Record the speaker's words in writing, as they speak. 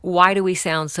Why do we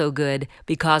sound so good?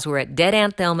 Because we're at Dead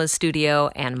Aunt Thelma's studio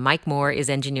and Mike Moore is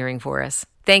engineering for us.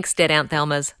 Thanks, Dead Aunt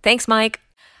Thelma's. Thanks, Mike.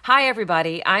 Hi,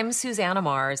 everybody. I'm Susanna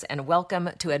Mars, and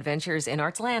welcome to Adventures in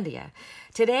Artslandia.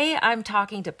 Today, I'm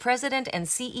talking to President and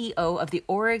CEO of the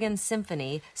Oregon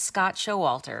Symphony, Scott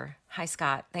Showalter. Hi,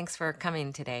 Scott. Thanks for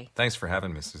coming today. Thanks for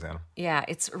having me, Susanna. Yeah,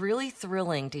 it's really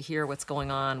thrilling to hear what's going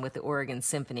on with the Oregon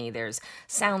Symphony. There's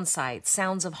sound sites,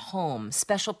 sounds of home,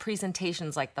 special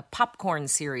presentations like the Popcorn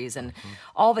series, and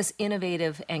all this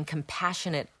innovative and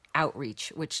compassionate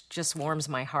outreach, which just warms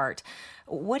my heart.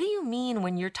 What do you mean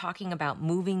when you're talking about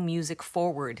moving music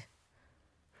forward?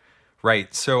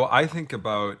 Right. So I think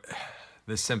about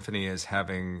the symphony as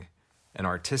having an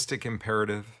artistic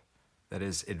imperative that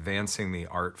is advancing the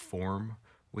art form.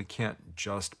 We can't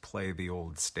just play the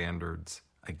old standards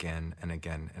again and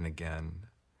again and again.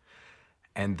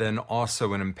 And then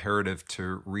also an imperative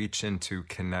to reach into,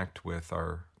 connect with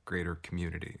our greater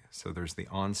community. So there's the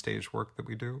onstage work that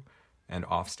we do and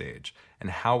offstage. And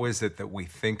how is it that we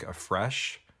think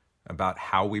afresh about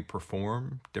how we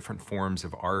perform different forms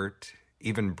of art,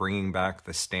 even bringing back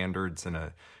the standards in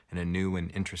a new and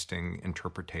interesting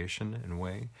interpretation and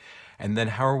way? And then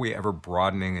how are we ever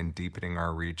broadening and deepening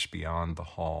our reach beyond the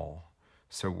hall?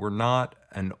 So we're not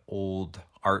an old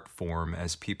art form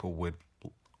as people would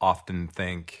often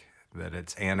think, that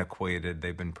it's antiquated.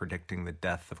 They've been predicting the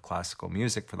death of classical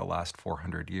music for the last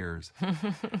 400 years.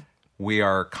 We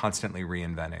are constantly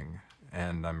reinventing,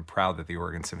 and I'm proud that the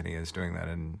Oregon Symphony is doing that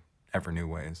in ever new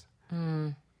ways.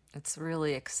 It's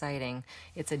really exciting.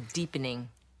 It's a deepening.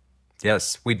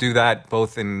 Yes, we do that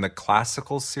both in the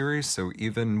classical series, so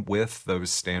even with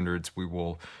those standards, we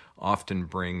will often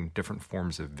bring different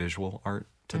forms of visual art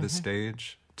to the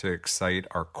stage to excite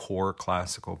our core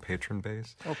classical patron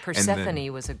base. Well,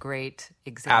 Persephone was a great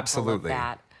example Absolutely. of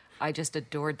that. I just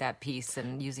adored that piece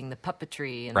and using the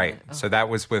puppetry. And Right. So that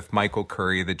was with Michael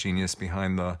Curry, the genius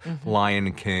behind the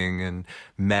Lion King and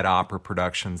Met Opera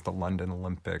productions, the London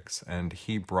Olympics. And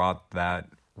he brought that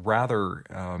rather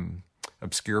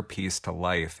obscure piece to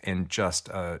life in just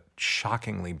a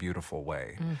shockingly beautiful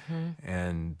way.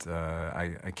 And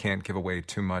I can't give away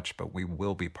too much, but we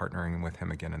will be partnering with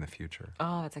him again in the future.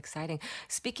 Oh, that's exciting.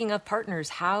 Speaking of partners,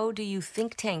 how do you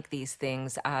think tank these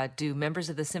things? Do members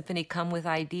of the symphony come with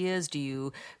ideas?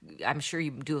 I'm sure you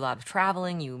do a lot of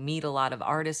traveling. You meet a lot of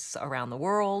artists around the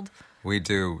world. We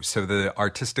do. So the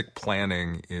artistic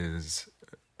planning is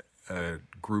a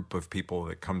group of people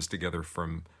that comes together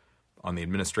from, on the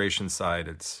administration side,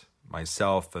 it's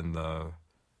myself and the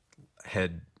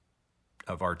head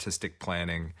of artistic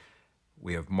planning.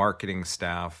 We have marketing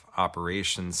staff,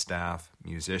 operations staff,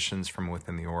 musicians from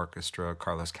within the orchestra,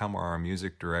 Carlos Calmar, our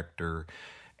music director,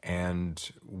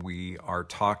 and we are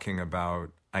talking about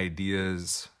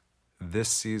ideas this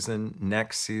season,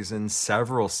 next season,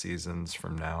 several seasons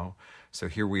from now. So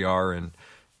here we are in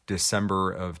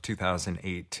December of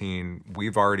 2018.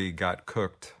 We've already got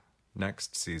cooked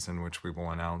next season, which we will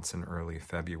announce in early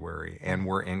February. And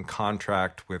we're in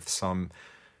contract with some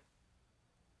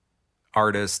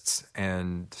artists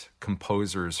and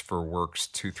composers for works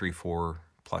 2, 3, 4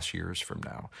 plus years from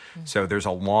now. So there's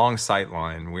a long sight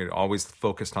line. We're always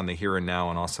focused on the here and now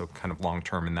and also kind of long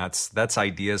term. And that's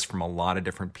ideas from a lot of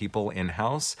different people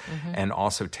in-house and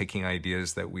also taking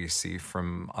ideas that we see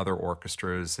from other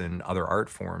orchestras and other art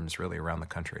forms really around the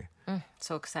country.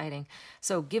 So exciting.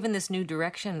 So given this new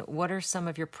direction, what are some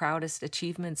of your proudest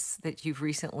achievements that you've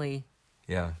recently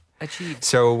achieved?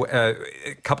 So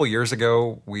a couple years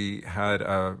ago, we had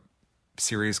a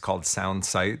series called Sound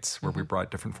Sights, where we brought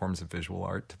different forms of visual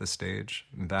art to the stage.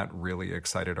 And that really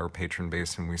excited our patron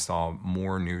base, and we saw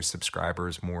more new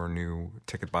subscribers, more new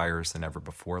ticket buyers than ever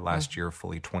before. Last year,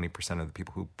 fully 20% of the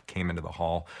people who came into the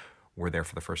hall were there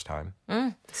for the first time.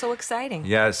 So exciting.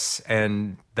 Yes,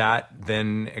 and that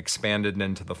then expanded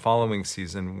into the following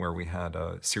season where we had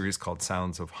a series called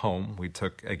Sounds of Home. We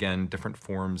took, again, different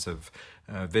forms of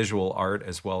visual art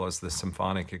as well as the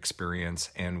symphonic experience,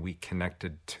 and we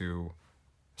connected to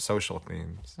social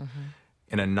themes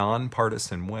in a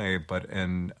nonpartisan way, but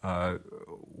in a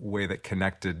way that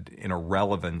connected in a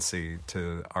relevancy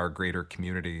to our greater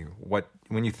community.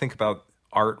 When you think about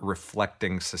art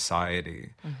reflecting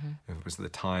society, if it was the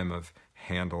time of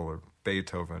Handel or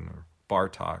Beethoven or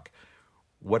Bartok,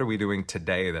 what are we doing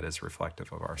today that is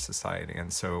reflective of our society?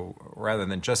 And so rather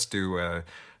than just do a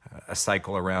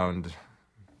cycle around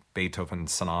Beethoven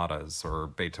sonatas or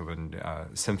Beethoven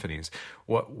symphonies.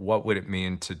 What would it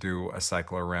mean to do a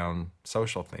cycle around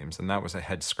social themes? And that was a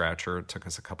head scratcher. It took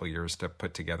us a couple of years to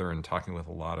put together, and talking with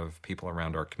a lot of people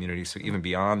around our community. So even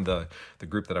beyond the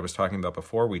group that I was talking about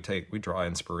before, we draw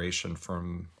inspiration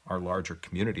from our larger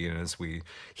community, and as we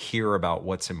hear about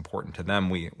what's important to them,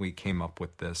 we came up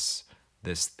with this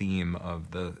theme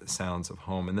of the sounds of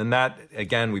home. And then that,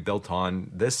 again, we built on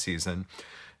this season,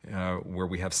 where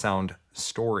we have sound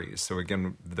stories. So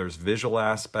again, there's visual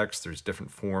aspects, there's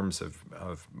different forms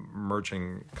of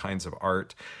merging kinds of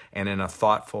art, and in a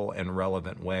thoughtful and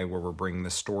relevant way, where we're bringing the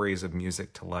stories of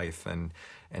music to life and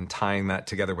tying that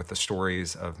together with the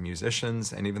stories of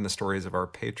musicians and even the stories of our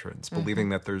patrons, believing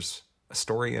that there's a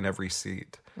story in every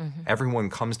seat. Everyone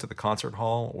comes to the concert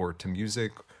hall or to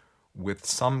music with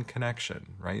some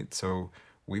connection, right? So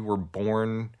we were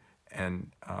born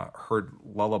and heard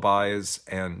lullabies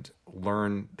and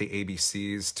learned the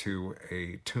ABCs to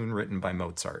a tune written by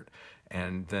Mozart.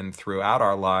 And then throughout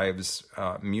our lives,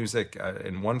 music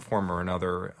in one form or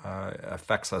another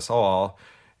affects us all.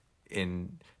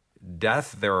 In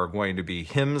death, there are going to be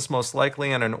hymns most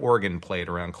likely and an organ played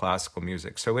around classical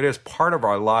music. So it is part of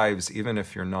our lives, even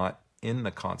if you're not in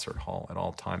the concert hall at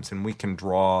all times. And we can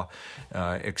draw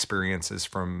experiences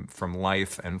from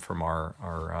life and from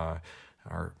our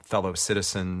fellow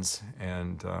citizens,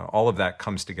 and all of that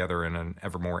comes together in an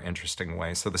ever more interesting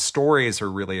way. So the stories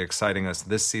are really exciting us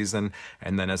this season,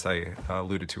 and then, as I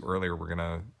alluded to earlier, we're going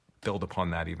to build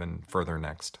upon that even further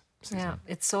next season. Yeah,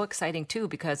 it's so exciting too,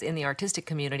 because in the artistic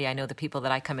community, I know the people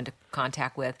that I come into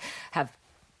contact with have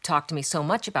talked to me so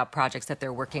much about projects that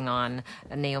they're working on.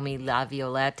 Naomi La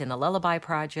Violette and the Lullaby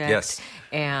Project. Yes.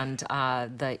 And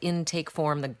the intake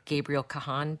form, the Gabriel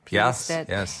Kahan piece.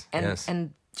 Yes.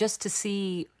 And just to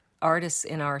see artists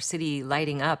in our city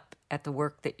lighting up at the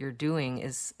work that you're doing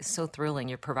is so thrilling.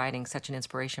 You're providing such an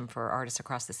inspiration for artists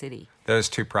across the city. Those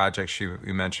two projects you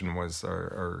mentioned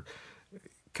are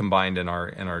combined in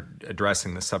our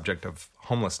addressing the subject of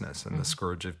homelessness and the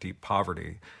scourge of deep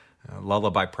poverty.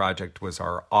 Lullaby Project was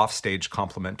our offstage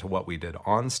complement to what we did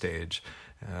on stage.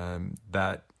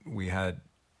 That we had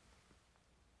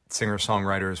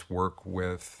singer-songwriters work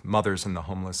with mothers in the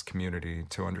homeless community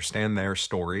to understand their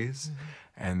stories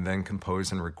and then compose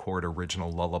and record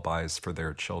original lullabies for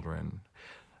their children.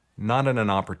 Not in an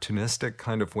opportunistic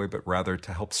kind of way, but rather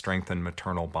to help strengthen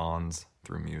maternal bonds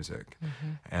through music.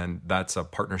 And that's a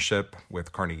partnership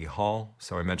with Carnegie Hall.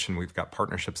 So I mentioned we've got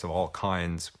partnerships of all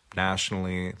kinds,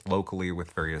 nationally, locally,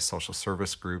 with various social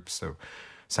service groups. So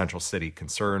Central City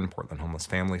Concern, Portland Homeless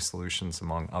Family Solutions,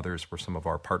 among others, were some of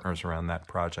our partners around that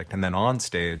project. And then on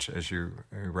stage, as you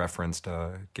referenced,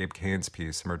 Gabe Kane's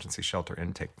piece, Emergency Shelter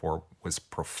Intake 4, was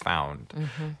profound.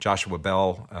 Joshua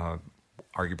Bell,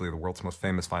 arguably the world's most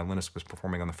famous violinist, was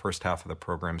performing on the first half of the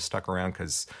program, stuck around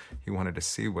because he wanted to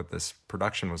see what this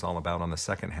production was all about on the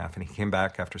second half. And he came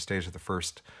back after stage of the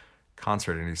first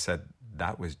concert and he said,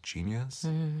 "That was genius.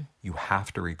 You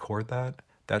have to record that.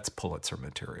 That's Pulitzer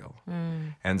material."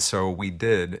 And so we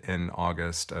did in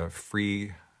August a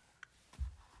free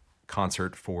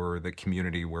concert for the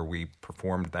community where we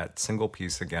performed that single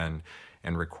piece again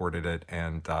and recorded it,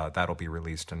 and that'll be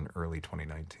released in early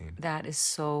 2019. That is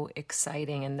so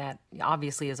exciting, and that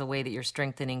obviously is a way that you're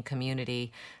strengthening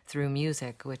community through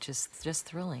music, which is just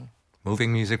thrilling.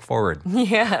 Moving music forward.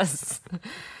 Yes.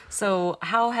 So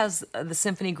how has the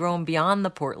symphony grown beyond the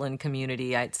Portland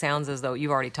community? It sounds as though you've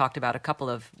already talked about a couple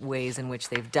of ways in which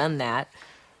they've done that.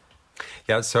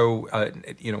 Yeah, so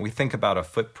we think about a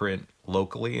footprint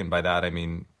locally, and by that I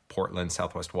mean Portland,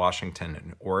 Southwest Washington,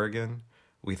 and Oregon.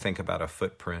 We think about a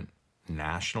footprint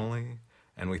nationally,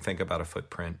 and we think about a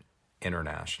footprint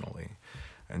internationally.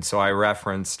 And so I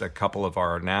referenced a couple of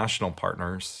our national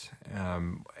partners.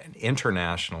 And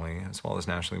internationally, as well as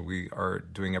nationally, we are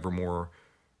doing ever more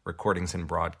recordings and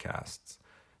broadcasts.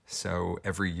 So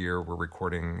every year we're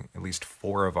recording at least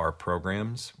 4 of our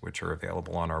programs, which are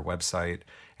available on our website,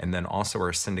 and then also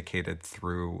are syndicated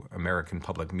through American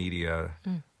Public Media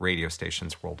radio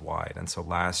stations worldwide. And so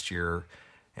last year,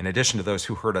 in addition to those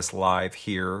who heard us live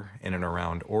here in and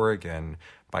around Oregon,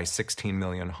 by 16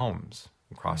 million homes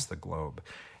across the globe.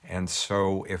 And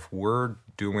so if we're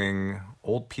doing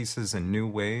old pieces in new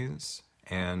ways,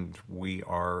 and we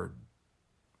are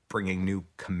bringing new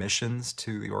commissions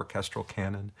to the orchestral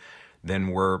canon, then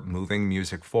we're moving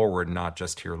music forward, not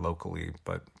just here locally,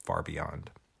 but far beyond.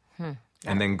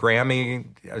 And then Grammy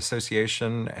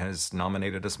Association has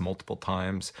nominated us multiple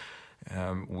times.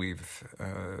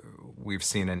 We've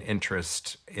seen an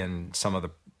interest in some of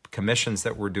the commissions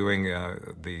that we're doing.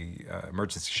 The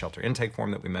emergency shelter intake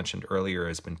form that we mentioned earlier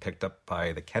has been picked up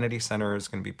by the Kennedy Center, is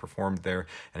going to be performed there,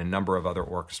 and a number of other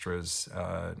orchestras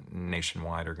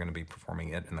nationwide are going to be performing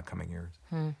it in the coming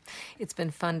years. It's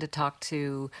been fun to talk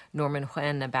to Norman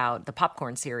Huen about the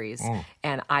Popcorn series,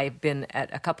 and I've been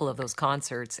at a couple of those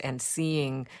concerts and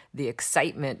seeing the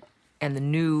excitement and the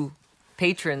new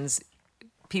patrons,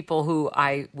 people who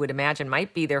I would imagine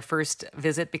might be their first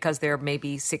visit because they're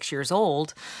maybe 6 years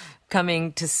old,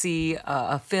 coming to see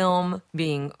a film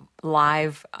being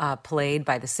live played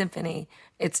by the symphony.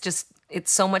 It's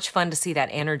so much fun to see that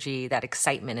energy, that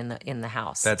excitement in the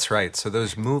house. That's right. So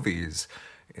those movies,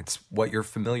 it's what you're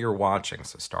familiar watching.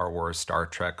 So Star Wars, Star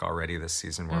Trek already this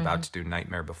season. We're about to do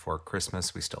Nightmare Before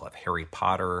Christmas. We still have Harry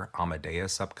Potter,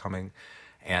 Amadeus upcoming.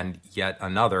 And yet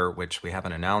another, which we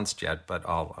haven't announced yet, but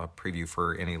I'll preview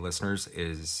for any listeners,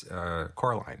 is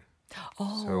Coraline.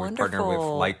 Oh, so wonderful. We partner with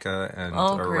Laika, and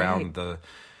around the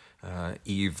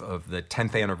eve of the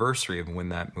 10th anniversary of when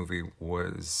that movie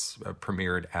was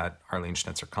premiered at Arlene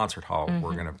Schnitzer Concert Hall,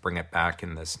 we're going to bring it back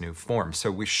in this new form. So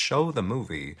we show the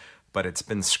movie, but it's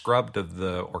been scrubbed of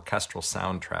the orchestral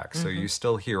soundtrack. So you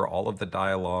still hear all of the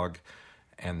dialogue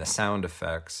and the sound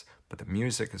effects, but the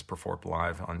music is performed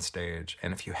live on stage.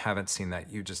 And if you haven't seen that,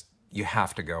 you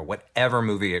have to go. Whatever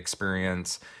movie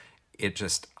experience, it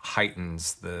just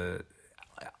heightens the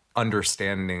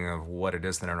understanding of what it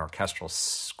is that an orchestral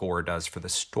score does for the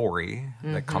story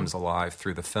that comes alive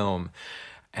through the film.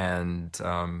 And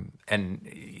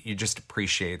you just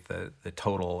appreciate the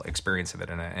total experience of it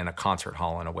in a concert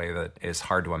hall in a way that is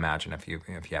hard to imagine if you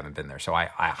haven't been there. So I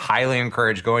highly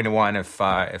encourage going to one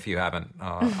if you haven't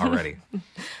already.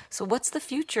 So what's the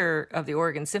future of the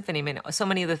Oregon Symphony? I mean, so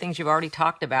many of the things you've already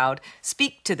talked about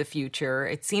speak to the future.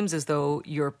 It seems as though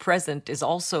your present is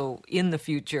also in the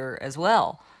future as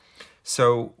well.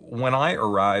 So when I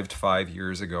arrived 5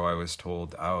 years ago, I was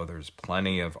told, there's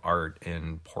plenty of art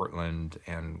in Portland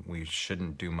and we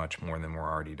shouldn't do much more than we're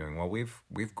already doing. Well,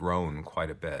 we've grown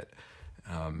quite a bit.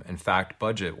 In fact,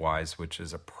 budget-wise, which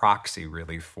is a proxy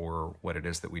really for what it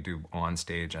is that we do on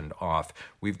stage and off,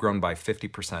 we've grown by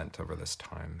 50% over this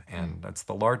time. And that's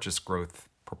the largest growth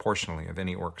proportionally of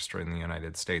any orchestra in the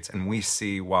United States. And we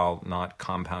see, while not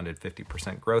compounded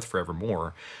 50% growth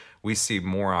forevermore, we see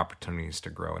more opportunities to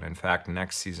grow. And in fact,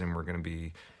 next season, we're going to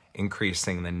be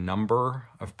increasing the number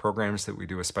of programs that we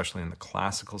do, especially in the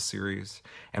classical series.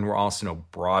 And we're also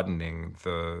broadening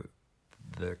the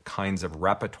kinds of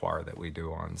repertoire that we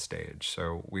do on stage.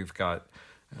 So we've got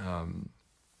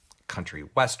country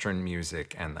western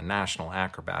music and the National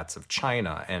Acrobats of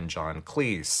China and John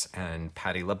Cleese and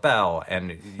Patti LaBelle.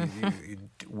 And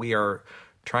we are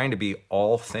trying to be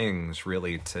all things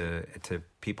really to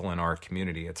people in our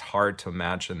community. It's hard to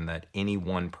imagine that any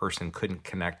one person couldn't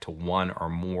connect to one or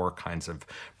more kinds of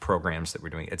programs that we're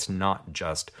doing. It's not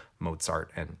just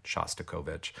Mozart and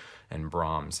Shostakovich and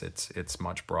Brahms. It's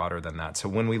much broader than that. So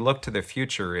when we look to the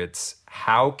future, it's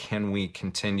how can we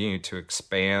continue to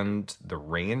expand the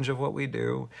range of what we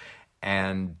do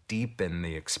and deepen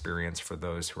the experience for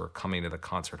those who are coming to the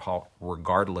concert hall,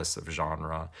 regardless of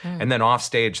genre. And then off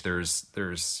stage,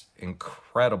 there's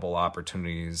incredible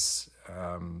opportunities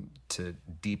to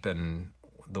deepen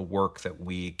the work that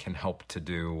we can help to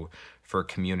do for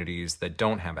communities that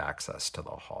don't have access to the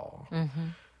hall.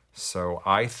 So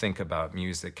I think about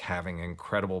music having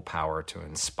incredible power to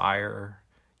inspire,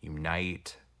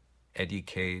 unite,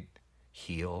 educate,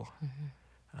 heal.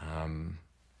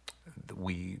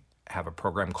 We have a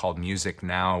program called Music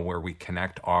Now where we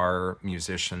connect our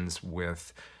musicians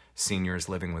with seniors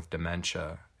living with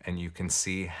dementia. And you can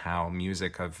see how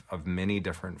music of many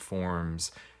different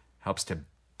forms helps to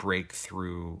break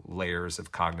through layers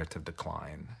of cognitive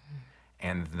decline.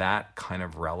 And that kind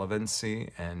of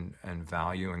relevancy and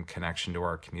value and connection to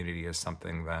our community is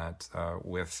something that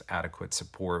with adequate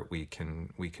support we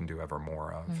can do ever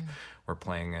more of. We're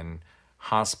playing in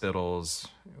hospitals,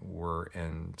 we're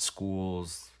in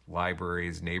schools,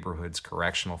 libraries, neighborhoods,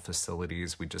 correctional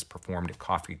facilities. We just performed at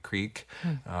Coffee Creek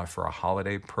for a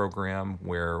holiday program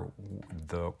where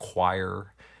the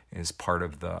choir is part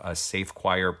of a safe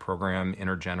choir program,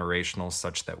 intergenerational,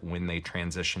 such that when they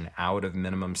transition out of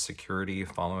minimum security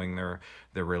following their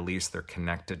release, they're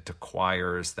connected to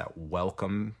choirs that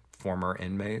welcome former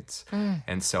inmates.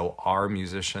 And so our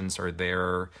musicians are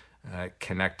there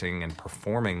connecting and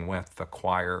performing with the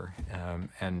choir,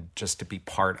 and just to be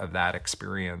part of that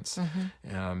experience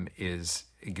is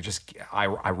just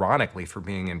ironically, for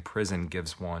being in prison,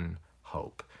 gives one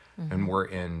hope. And we're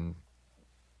in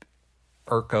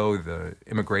IRCO, the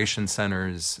immigration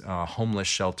centers, homeless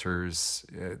shelters.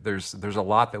 There's a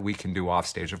lot that we can do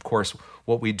offstage. Of course,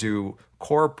 what we do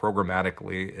core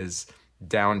programmatically is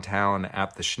downtown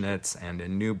at the Schnitz and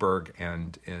in Newburgh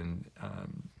and in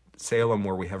Salem,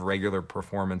 where we have regular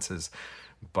performances.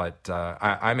 But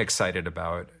I'm excited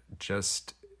about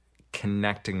just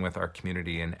connecting with our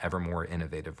community in ever more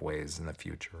innovative ways in the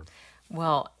future.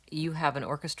 Well, you have an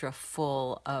orchestra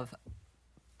full of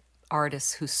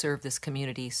artists who serve this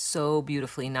community so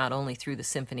beautifully, not only through the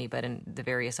symphony, but in the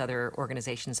various other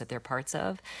organizations that they're parts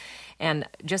of. And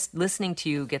just listening to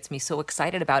you gets me so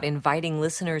excited about inviting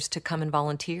listeners to come and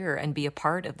volunteer and be a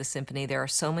part of the symphony. There are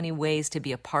so many ways to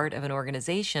be a part of an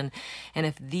organization. And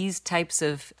if these types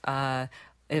of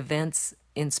events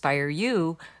inspire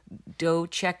you, go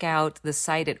check out the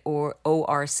site at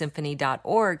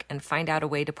orsymphony.org and find out a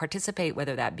way to participate,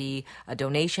 whether that be a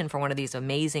donation for one of these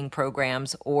amazing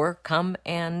programs or come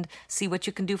and see what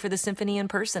you can do for the symphony in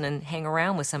person and hang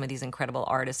around with some of these incredible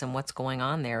artists and what's going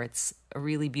on there. It's a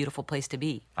really beautiful place to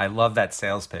be. I love that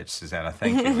sales pitch, Susanna.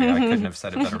 Thank you. I couldn't have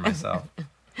said it better myself.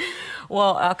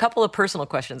 Well, a couple of personal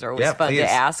questions are always fun please.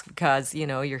 to ask because,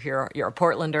 you're here, you're a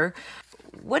Portlander.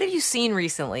 What have you seen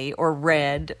recently or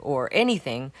read or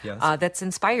anything that's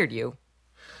inspired you?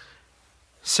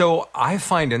 So I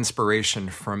find inspiration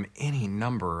from any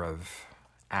number of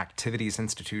activities,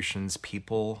 institutions,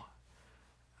 people.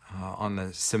 On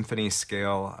the symphony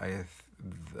scale,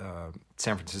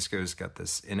 San Francisco's got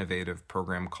this innovative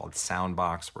program called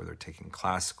Soundbox, where they're taking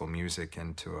classical music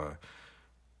into a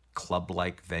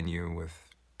club-like venue with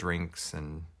drinks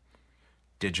and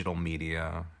digital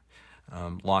media.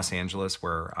 Los Angeles,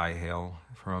 where I hail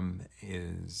from,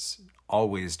 is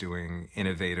always doing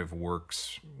innovative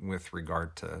works with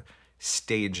regard to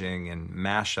staging and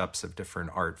mashups of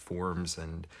different art forms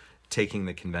and taking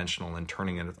the conventional and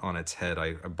turning it on its head.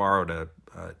 I borrowed a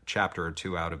chapter or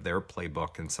two out of their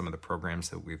playbook and some of the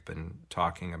programs that we've been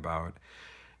talking about.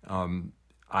 I'm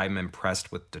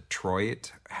impressed with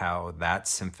Detroit, how that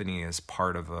symphony is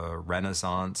part of a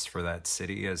renaissance for that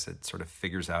city as it sort of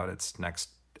figures out its next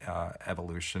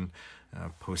evolution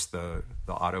post the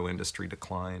auto industry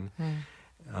decline.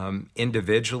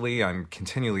 Individually, I'm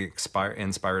continually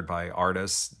inspired by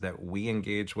artists that we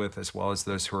engage with, as well as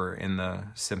those who are in the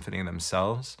symphony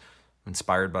themselves. I'm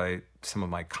inspired by some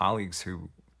of my colleagues who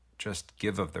just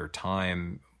give of their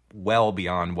time well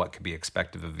beyond what could be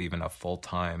expected of even a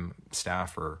full-time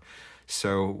staffer.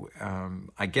 So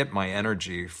I get my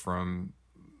energy from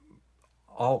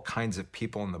all kinds of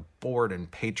people on the board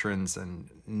and patrons, and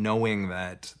knowing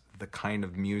that the kind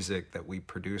of music that we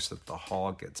produce at the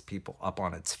hall gets people up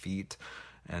on its feet,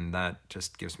 and that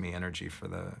just gives me energy for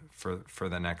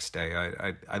the next day.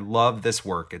 I love this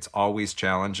work. It's always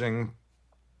challenging,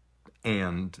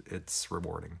 and it's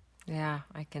rewarding. Yeah,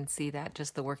 I can see that.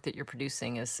 Just the work that you're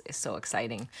producing is so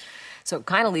exciting. So it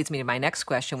kind of leads me to my next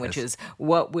question, which is,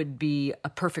 what would be a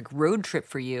perfect road trip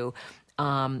for you?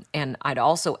 And I'd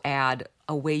also add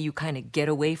a way you kind of get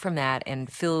away from that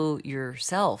and fill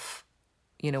yourself,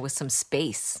 with some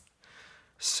space.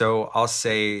 So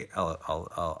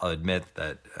I'll admit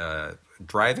that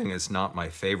driving is not my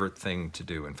favorite thing to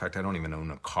do. In fact, I don't even own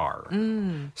a car.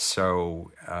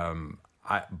 So,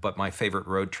 but my favorite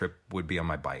road trip would be on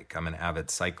my bike. I'm an avid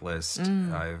cyclist.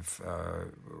 I've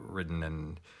ridden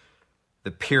in the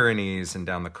Pyrenees and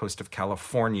down the coast of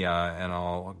California, and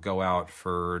I'll go out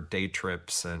for day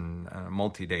trips and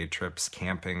multi-day trips,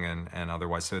 camping and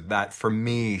otherwise. So that, for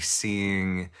me,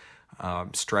 seeing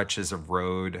stretches of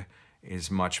road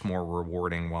is much more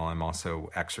rewarding while I'm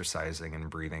also exercising and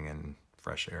breathing in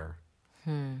fresh air.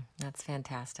 That's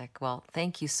fantastic. Well,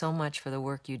 thank you so much for the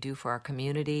work you do for our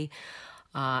community.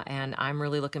 And I'm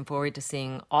really looking forward to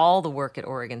seeing all the work at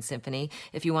Oregon Symphony.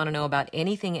 If you want to know about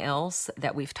anything else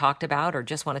that we've talked about or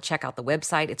just want to check out the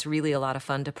website, it's really a lot of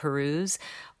fun to peruse,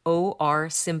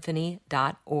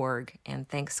 orsymphony.org. And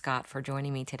thanks, Scott, for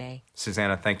joining me today.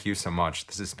 Susanna, thank you so much.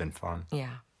 This has been fun.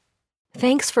 Yeah.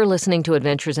 Thanks for listening to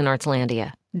Adventures in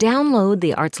Artslandia. Download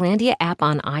the Artslandia app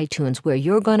on iTunes, where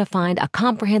you're going to find a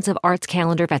comprehensive arts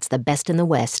calendar that's the best in the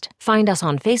West. Find us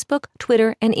on Facebook,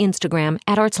 Twitter, and Instagram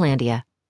at Artslandia.